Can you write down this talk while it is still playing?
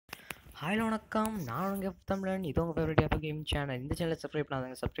Hello வணக்கம். நான் உங்கள் தமிழன். இது உங்கள் ஃபேவரட் ஆப் கேம் சேனல். இந்த சேனலை சப்ஸ்கிரைப்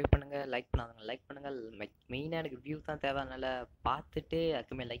பண்ணாதவங்க சப்ஸ்கிரைப் பண்ணுங்கள், லைக் பண்ணாதவங்க லைக் பண்ணுங்கள். மெயினாக எனக்கு வியூ தான் தேவை, அதனால் பார்த்துட்டு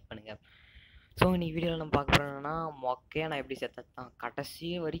அதுக்குமே லைக் பண்ணுங்கள். ஸோ இன்றைக்கி வீடியோவில் நம்ம பார்க்க போகிறோன்னா மொக்கையாக நான் எப்படி செத்தது தான். கடைசி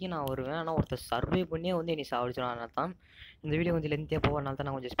வரைக்கும் நான் வருவேன், ஆனால் ஒருத்தர் சர்வே பண்ணியே வந்து என்னை சாவடிச்சிடும். தான் இந்த வீடியோ கொஞ்சம் லென்த்தியாக போகிறனால தான்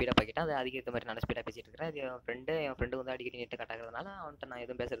நான் கொஞ்சம் ஸ்பீடாக பார்க்கிட்டேன். அது அதுக்கேற்ற மாதிரி நான் ஸ்பீடாக பேசிகிட்டு இருக்கிறேன். அது என் ஃப்ரெண்டு வந்து அடிக்கடி நெட்டை கட்டாகிறதுனால அவன்கிட்ட நான்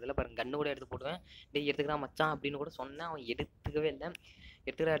எதுவும் பேசுறதில்ல. பாருங்க, கன்று கூட எடுத்து போடுவேன். டேய் எடுத்துக்கலாம் மச்சான் அப்படின்னு கூட சொன்னேன், அவன் எடுத்துக்கவே இல்லை.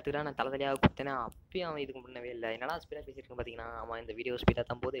 எடுத்துக்கிறா நான் தலையாக கொடுத்தேன்னா அப்பயும் அவன் இதுக்கு முன்னவே இல்லை. என்னடா ஸ்பீடாக பேசியிருக்கேன் பார்த்தீங்கன்னா, அவன் இந்த வீடியோ ஸ்பீடாக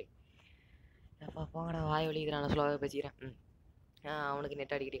தான் போகுது. போங்கடா வாய் வலிக்குது, நான் ஸ்லோவாக பேசிக்கிறேன். அவனுக்கு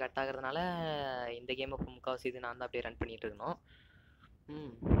நெட் அடிக்கடி கட் ஆகிறதுனால இந்த கேமை முக்கால்வாசி இது நான் தான் அப்படியே ரன் பண்ணிகிட்டு இருக்கணும்.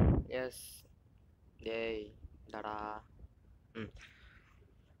 எஸ் டேய் டாடா.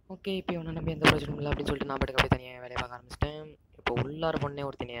 ஓகே, இப்போ இவனை நம்பி எந்த பிரச்சனையும் இல்லை அப்படின்னு சொல்லிட்டு நான் பாட்டுக்கு அப்படியே தனியாக வேலையை பார்க்க ஆரம்பிச்சிட்டேன். இப்போ உள்ளார பொண்ணே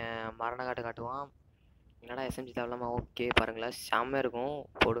ஒருத்தனைய மரண காட்டுவான். என்னடா எஸ்எம்ஜி தேவலாமா? ஓகே பாருங்களேன், செம்மையாக இருக்கும்,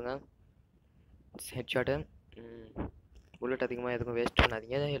 போடுங்க ஹெட் ஷாட்டு. புல்லட் அதிகமாக எதுக்கும் வேஸ்ட்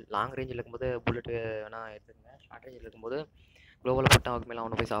பண்ணாதீங்க. லாங் ரேஞ்சில் இருக்கும்போது புல்லட்டு வேணால் எடுத்துக்கங்க. ஷார்ட் ரேஞ்சில் இருக்கும்போது குளோபலில் போட்டால் அவருக்கு மேலே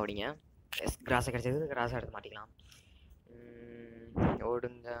அவனை போய் சாப்பிடிங்க. கிராஸை கிடச்சது, கிராஸை எடுத்து மாட்டிக்கலாம்.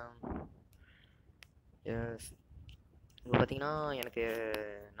 ஓடுங்க. எஸ், இப்போ பார்த்தீங்கன்னா எனக்கு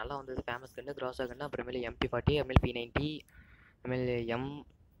நல்லா வந்தது ஃபேமஸ் கன்று, கிராஸா கன்று, அப்புறமேலே MP40, அப்புறமேல் P90, அப்புறமேல்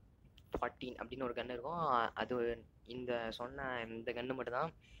M14 அப்படின்னு ஒரு கன்று இருக்கும். அது இந்த சொன்ன இந்த கன்று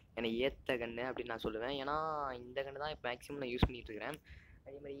மட்டும்தான் எனக்கு ஏற்ற கன்று அப்படின்னு நான் சொல்லுவேன். ஏன்னா இந்த கன்று தான் இப்போ மேக்ஸிமம் நான் யூஸ் பண்ணிகிட்டு இருக்கிறேன்.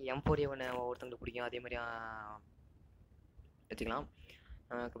 அதே மாதிரி M4A1 ஒருத்தங்களுக்கு பிடிக்கும், அதே மாதிரி வச்சுக்கலாம்.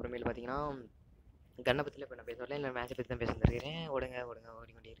 அதுக்கப்புறமேல பார்த்தீங்கன்னா கன்னை பற்றியில் இப்போ நான் பேச வரல, இல்லை மேட்சை பற்றி தான் பேச வந்துருக்கிறேன்.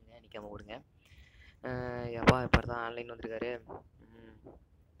 ஓடிக்கொண்டே இருங்க, நிற்காமல் ஓடுங்க. எப்பா இப்போ தான் ஆன்லைன் வந்திருக்காரு.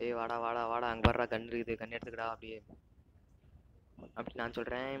 ஏய் வாடா வாடா வாடா, அங்கே வர்றா கன் இருக்குது, கன் எடுத்துக்கடா அப்படியே அப்படி நான்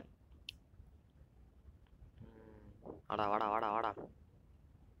சொல்கிறேன். வாடா வாடா வாடா வாடா.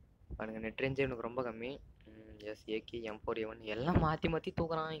 பாருங்க, நெட் ரேஞ்சே எனக்கு ரொம்ப கம்மி. எஸ், AK M4A1 எல்லாம் மாற்றி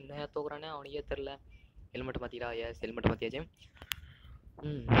தூக்குறான். என்ன தூக்குறானே அவனுக்கே தெரில. ஹெல்மெட் மாற்றிடா. எஸ், ஹெல்மெட் மாற்றியாச்சு.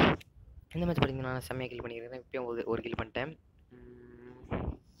 இந்த மேட்ச் பார்த்தீங்கன்னா நான் செம்மையாக கில் பண்ணிக்கிறேன். இப்போயும் ஒரு கில் பண்ணிட்டேன்.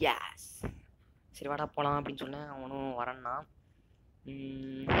 எஸ், சரி வாடா போகலாம் அப்படின்னு சொன்னேன். அவனும் வரேன்னா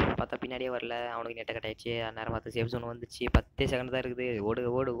பார்த்தா பின்னாடியே வரல. அவனுக்கு நெட்டை கட் ஆயிடுச்சு. நேரம் பார்த்து சேஃப் ஜோன் வந்துச்சு. 10 செகண்ட் தான் இருக்குது. ஓடு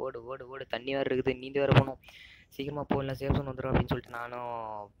ஓடு ஓடு ஓடு ஓடு, தண்ணி வேறு இருக்குது, நீந்தி வேறு போகணும். சீக்கிரமாக போகல, சேஃப் ஜோன் வந்துடும் அப்படின்னு சொல்லிட்டு நானும்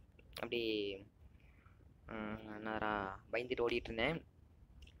அப்படி நேரா பயந்துட்டு ஓடிட்டு இருந்தேன்.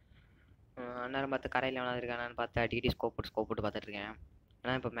 நேரம் பார்த்து கரையில் எவனாவது இருக்கானான்னு பார்த்து அடிக்கடி ஸ்கோப் போட்டு பார்த்துட்டு இருக்கேன்.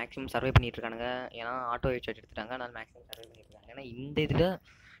 ஏன்னா இப்போ மேக்ஸிமம் சர்வே பண்ணிட்டு இருக்கானுங்க. ஏன்னா ஆட்டோ ஹெட்ஷாட் எடுத்துட்டாங்க, அதனால் மேக்ஸிமம் சர்வே பண்ணிட்டு இருக்காங்க. ஏன்னா இந்த இதில்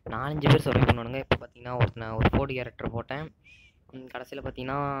 4-5 பேர் சர்வே பண்ணுவானுங்க. இப்போ பார்த்தீங்கன்னா ஒரு 4 கேரக்டர் போட்டேன். கடைசியில்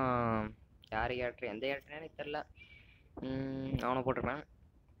பார்த்தீங்கன்னா யார் கேரக்டர் எந்த கேரக்டர்னே எனக்கு தெரில, அவனை போட்டிருப்பேன்.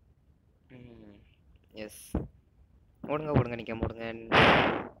 எஸ், ஓடுங்க நிற்காம ஓடுங்க.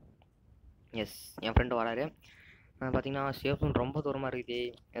 எஸ், என் ஃப்ரெண்டு வராரு. பார்த்தீங்கன்னா சேஃப் ஜோன் ரொம்ப தூரமாக இருக்குது.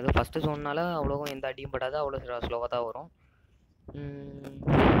 ஏதோ ஃபஸ்ட்டு ஜோன்னால அவ்வளோவும் எந்த அடியும் படாது, அவ்வளோ ஸ்லோவாக தான் வரும்.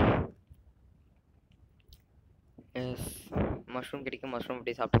 எஸ், மஷ்ரூம் கிடைக்கும், மஷ்ரூம்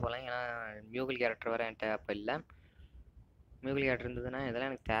அப்படியே சாப்பிட்டு போகலாம். ஏன்னா மியூகல் கேரக்டர் வேறு என்கிட்ட அப்போ இல்லை. மியூகல் கேரக்டர் இருந்ததுன்னா இதெல்லாம்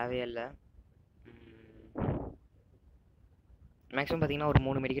எனக்கு தேவையே இல்லை. மேக்ஸிமம் பார்த்தீங்கன்னா ஒரு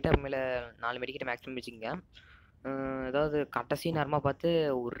 3 மெடிக்கிட்ட, அப்புறமேல 4 மெடிக்கிட்ட மேக்ஸிமம் வச்சுக்கோங்க. ஏதாவது கடைசி நேரமாக பார்த்து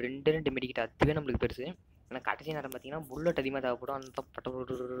ஒரு 2 மெடிக்கிட்ட, அதுவே நம்மளுக்கு பெருசு. ஏன்னா கடைசி நேரம் பார்த்தீங்கன்னா புல்லட் அதிகமாக தேவைப்படும். அந்த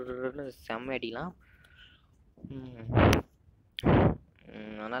பட்டு செம்ம அடிக்கலாம்.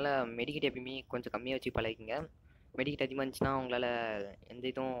 அதனால் மெடிக்கிட் எப்பயுமே கொஞ்சம் கம்மியாக வச்சு பழகிங்க. மெடிக்கிட் அதிகமாக இருந்துச்சுன்னா உங்களால் எந்த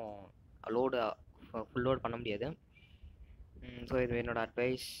இதுவும் ஃபுல் லோட் பண்ண முடியாது. ஸோ இது என்னோடய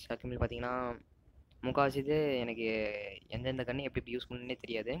அட்வைஸ். அதுக்கு பார்த்தீங்கன்னா முக்கால்வாசி இது எனக்கு எந்தெந்த கன்று எப்படி யூஸ் பண்ணணுன்னே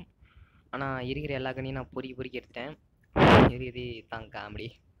தெரியாது. ஆனால் இருக்கிற எல்லா கண்ணையும் நான் பொறுக்கி எடுத்துட்டேன். இது தான் காமெடி.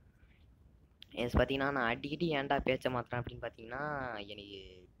 எஸ், பார்த்தீங்கன்னா நான் அடிக்கடி ஏன்டா பேச்ச மாற்றுறேன் அப்படின்னு பார்த்தீங்கன்னா, எனக்கு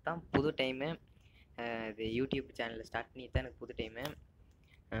தான் புது டைமு. இது யூடியூப் சேனலில் ஸ்டார்ட் பண்ணி தான் எனக்கு புது டைமு.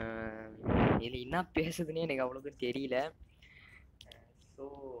 இதில் என்ன பேசுதுன்னே எனக்கு அவ்வளோக்கும் தெரியல. ஸோ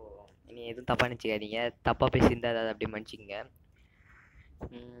இனி எதுவும் தப்பாக நினச்சிக்காதீங்க. தப்பாக பேசியிருந்தா அதை அப்படியே மன்னிச்சிக்கங்க.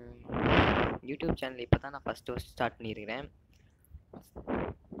 யூடியூப் சேனல் இப்போ தான் நான் ஃபஸ்ட்டு ஸ்டார்ட் பண்ணியிருக்கிறேன்.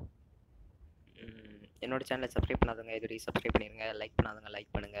 என்னோடய சேனலை சப்ஸ்கிரைப் பண்ணாதவங்க இது வரைக்கும் சப்ஸ்கிரைப் பண்ணிடுங்க. லைக் பண்ணாதவங்க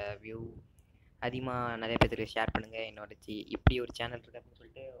லைக் பண்ணுங்கள். வியூ அதிகமாக நிறைய பேருக்கு ஷேர் பண்ணுங்கள். என்னோட இப்படி ஒரு சேனல் இருக்குது அப்படின்னு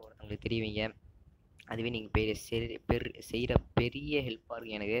சொல்லிட்டு ஒருத்தவங்களுக்கு தெரிவிங்க. அதுவே நீங்கள் செய்கிற பெரிய ஹெல்ப்பாக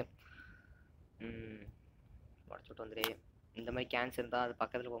இருக்குது எனக்கு. உடச்சுட்டு வந்துடு. இந்த மாதிரி கேன்சர் இருந்தால் அது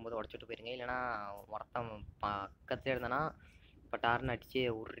பக்கத்தில் போகும்போது உடச்சுட்டு போயிருங்க. இல்லைனா ஒருத்தன் பக்கத்தில் இருந்தேன்னா இப்போ டார்னு அடித்து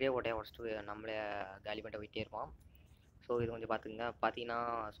ஒரே ஓட்டையாக உடச்சிட்டு நம்மளே காலி பண்ணிட்டு போயிட்டே இருப்பான். ஸோ இது கொஞ்சம் பார்த்துக்குங்க. பார்த்தீங்கன்னா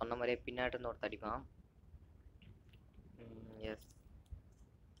சொன்ன மாதிரியே பின்னாடி இருந்து ஒருத்தர் அடிப்பான். எஸ்,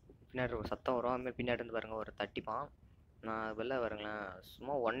 பின்னாடி ஒரு சத்தம் வரும். அதுமாதிரி பின்னாடி இருந்து பாருங்க ஒரு தட்டிப்பான். நான் வெளில வருங்களேன்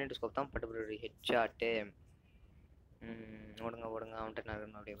சும்மா 1 ஸ்கோப் தான் பட்டு ஹெட் ஷாட்டு. ஓடுங்க அவன்கிட்ட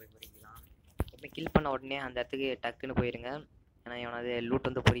நான் அப்படியே போய் போய்க்கலாம். இப்போ கில் பண்ண உடனே அந்த இடத்துக்கு டக்குன்னு போயிருங்க. ஏன்னா எவனாவது லூட்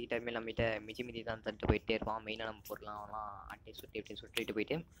வந்து பொறிக்கிட்ட டைமில் நம்மகிட்ட மிதி தான் தட்டு போயிட்டே இருப்பான். மெயினாக நம்ம பொருளாம் அவன்லாம் அட்டை சுட்டி அப்படின்னு சுட்டிட்டு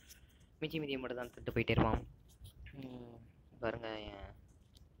போயிட்டு மிதியை மட்டும் தான் தட்டு போயிட்டே இருப்பான். பாருங்க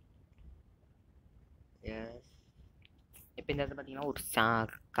எஸ். இப்போ இந்த இடத்துல பார்த்தீங்கன்னா ஒரு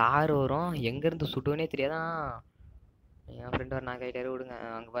கார் வரும். எங்கேருந்து சுட்டுவனே தெரியாதான். என் ஃப்ரெண்டு ஒரு நாங்கள் ஆகிட்டாரு விடுங்க.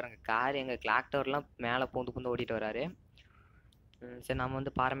 அங்கே பாருங்க கார் எங்கள் கிளாக் டவர்லாம் மேலே பூந்து ஓடிட்டு வராரு. சரி நம்ம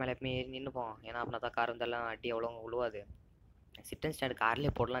வந்து பாறை மேலே எப்பவுமே ஏறி நின்றுப்போம். ஏன்னா அப்படின்னா தான் கார் வந்தெல்லாம் அடி அவ்வளோ உழுவாது. சிட் அண்ட் ஸ்டாண்டு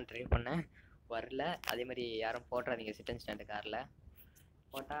கார்லேயே போடலாம் ட்ரை பண்ணேன், வரல. அதே மாதிரி யாரும் போட்டுறாதீங்க சிட் அண்ட் ஸ்டாண்டு காரில்.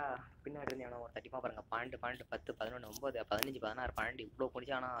 போட்டால் பின்னாடி இருந்து எவனோ ஒரு தட்டிப்பா பாருங்கள். 12 12 10 11 9 15 16 12 இவ்வளோ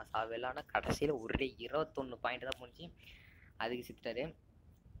போனிச்சு. ஆனால் சாவெல்லாம் கடைசியில் ஒரே 21 பாயிண்ட் தான் போனிச்சு. அதுக்கு சித்தாரு.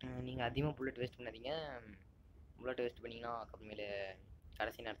 நீங்கள் அதிகமாக புல்லட் வேஸ்ட் பண்ணாதீங்க. புல்லட் வேஸ்ட் பண்ணிங்கன்னா அப்புறமேலு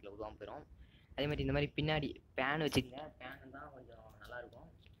கடைசி நேரத்தில் உருவாமல் போயிடும். அதே மாதிரி இந்த மாதிரி பின்னாடி பேன் வச்சுக்கோங்க. பேன் தான் கொஞ்சம் நல்லாயிருக்கும்.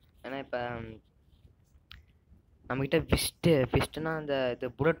 ஏன்னா இப்போ நம்மக்கிட்ட ஃபிஸ்ட்டுனா அந்த இது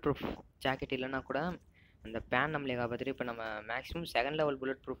புல்லட் ப்ரூஃப் ஜாக்கெட் இல்லைன்னா கூட அந்த பேன் நம்மளே காப்பாற்றிட்டு இப்போ நம்ம maximum 2nd level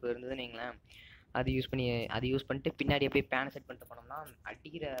bullet proof இருந்ததுன்னு வைங்களேன், அது யூஸ் பண்ணிட்டு பின்னாடி அப்படியே பேனை செட் பண்ணிட்டு போனோம்னா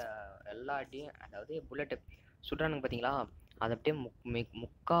அடிக்கிற எல்லா அடியும், அதாவது புல்லட்டு சுடுறானுங்க பார்த்தீங்களா, அது அப்படியே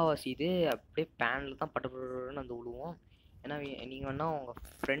முக்கால்வாசி இது அப்படியே பேனில் தான் பட்டுன்னு வந்து விழுவோம். ஏன்னா நீங்கள் வேணால் உங்கள்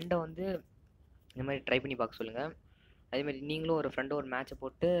ஃப்ரெண்டை வந்து இந்த மாதிரி ட்ரை பண்ணி பார்க்க சொல்லுங்கள். அதேமாதிரி நீங்களும் ஒரு ஃப்ரெண்டு ஒரு மேட்சை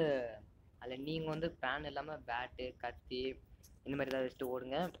போட்டு அதில் நீங்கள் வந்து பேன் இல்லாமல் பேட்டு கத்தி இந்த மாதிரி ஏதாவது வச்சுட்டு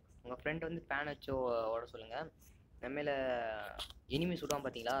ஓடுங்க. உங்கள் ஃப்ரெண்டு வந்து பேன் வச்சு ஓட சொல்லுங்கள். நம்மள இனிமே சுடுவான்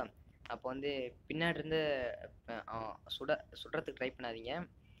பார்த்தீங்களா, அப்போ வந்து பின்னாடி இருந்து சுடுறதுக்கு ட்ரை பண்ணாதீங்க.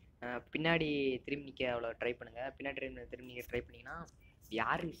 பின்னாடி திரும்பி நிற்க அவ்வளோ ட்ரை பண்ணுங்கள். பின்னாடி திரும்பி நிற்க ட்ரை பண்ணிங்கன்னா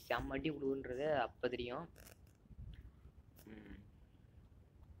யார் செம்ம அடி விடுன்றது அப்போ தெரியும்.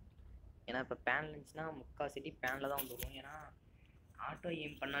 ஏன்னா இப்போ பேன் இருந்துச்சுன்னா முக்கால் செட்டி பேனில் தான் வந்து விடுவோம். ஏன்னா ஆட்டோ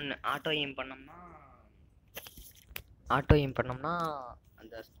எய்ம் பண்ணோம்னா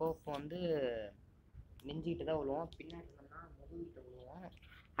அந்த ஸ்கோப் வந்து நெஞ்சிக்கிட்டு தான் விழுவோம். பின்னாடி இருந்தோம்னா முதுகிட்ட விழுவோம்.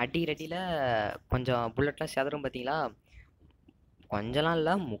 அடியில் கொஞ்சம் புல்லட்லாம் செதறும் பார்த்தீங்களா, கொஞ்சம்லாம்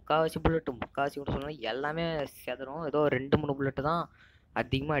இல்லை முக்கால்வாசி கூட சொல்லணும் எல்லாமே செதறும். ஏதோ 2-3 புல்லட்டு தான்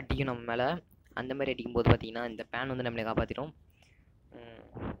அதிகமாக அடிக்கும் நம்ம மேலே. அந்த மாதிரி அடிக்கும்போது பார்த்தீங்கன்னா இந்த பேன் வந்து நம்மளை காப்பாற்றிடும்.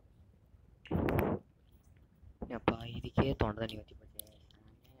 அப்பா இதுக்கே தொண்டை தண்ணி ஊற்றி போச்சு.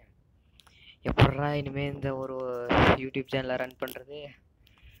 எப்படா இனிமேல் இந்த ஒரு யூடியூப் சேனலை ரன் பண்ணுறது.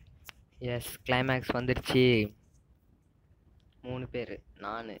 எஸ், கிளைமேக்ஸ் வந்துடுச்சு. 3 பேர்,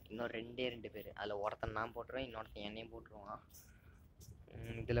 நான் இன்னும் 2 பேர். அதில் ஒருத்தன் நான் போட்டுருவேன், இன்னொருத்தன் என்னையும் போட்டுருவான்.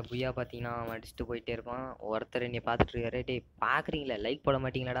 இதில் புய்யா பார்த்தீங்கன்னா அவன் அடிச்சுட்டு போயிட்டே இருப்பான். ஒருத்தர் என்னை பார்த்துட்டு இருக்காரு. டே பார்க்குறீங்களா, லைக் போட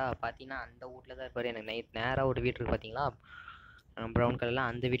மாட்டீங்களாடா. பார்த்தீங்கன்னா அந்த வீட்டில் தான் இருப்பார். எனக்கு நேராக ஒரு வீட்டு இருக்குது பார்த்தீங்களா, ப்ரௌன் கலரில்,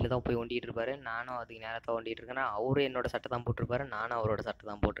 அந்த வீட்டில் தான் போய் ஒண்டிகிட்டு இருப்பார். நானும் அதுக்கு நேரத்தை ஒண்டிகிட்டு இருக்கேன்னா அவரும் என்னோட சட்டை தான் போட்டிருப்பாரு, நானும் அவரோட சட்டை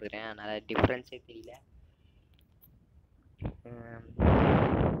தான் போட்டிருக்கிறேன். அதனால் டிஃப்ரென்ஸே தெரியல.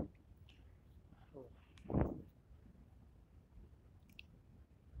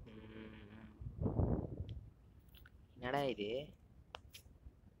 என்னடா இது,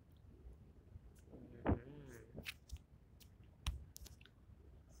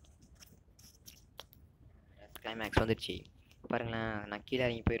 கிளைமேக்ஸ் வந்துடுச்சு பாருங்களேன். நான் கீழே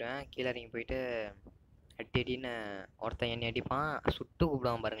இறங்கி போயிடுவேன். கீழே இறங்கி போயிட்டு அடின்னு ஒருத்தன் என்னை அடிப்பான், சுட்டு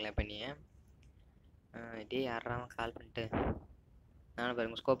கூப்பிடுவான் பாருங்களேன். இப்போ நீ டே யாராவன் கால் பண்ணிட்டு நானும்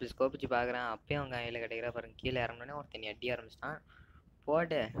பாருங்க ஸ்கோப்பிச்சு பார்க்குறேன். அப்பயும் அவங்க கையில் கிடைக்கிறா பாருங்க. கீழே இறங்கினோடனே ஒருத்தன் அடி ஆரம்பிச்சிட்டான்.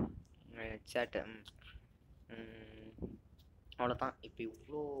 போடு சாட்டு. அவ்வளோதான். இப்போ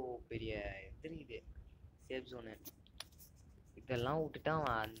இவ்வளோ பெரிய இது இருக்குது சேஃப் ஜோனு. இதெல்லாம் விட்டுட்டு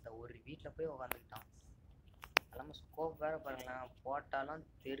அவன் அந்த ஒரு வீட்டில் போய் உக்காந்துக்கிட்டான். எல்லாமே ஸ்கோப் வேறு பாருங்களேன், போட்டாலும்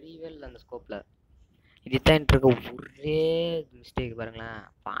தெரியவே இல்லை அந்த ஸ்கோப்பில். இதுதான் இருக்க ஒரே மிஸ்டேக் பாருங்களேன்.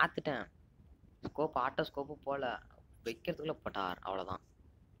 பார்த்துட்டேன் ஸ்கோப், ஆட்டோ ஸ்கோப்பு போல வைக்கிறதுக்குள்ளே போட்டார். அவ்வளோதான்,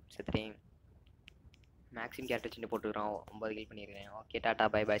 செத்துட்டேன். மேக்ஸிம் கேரக்டர் சின்ன போட்டுக்கிறோம். 9 கில் பண்ணியிருக்கேன். Okay, tata,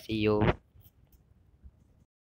 by by, see you.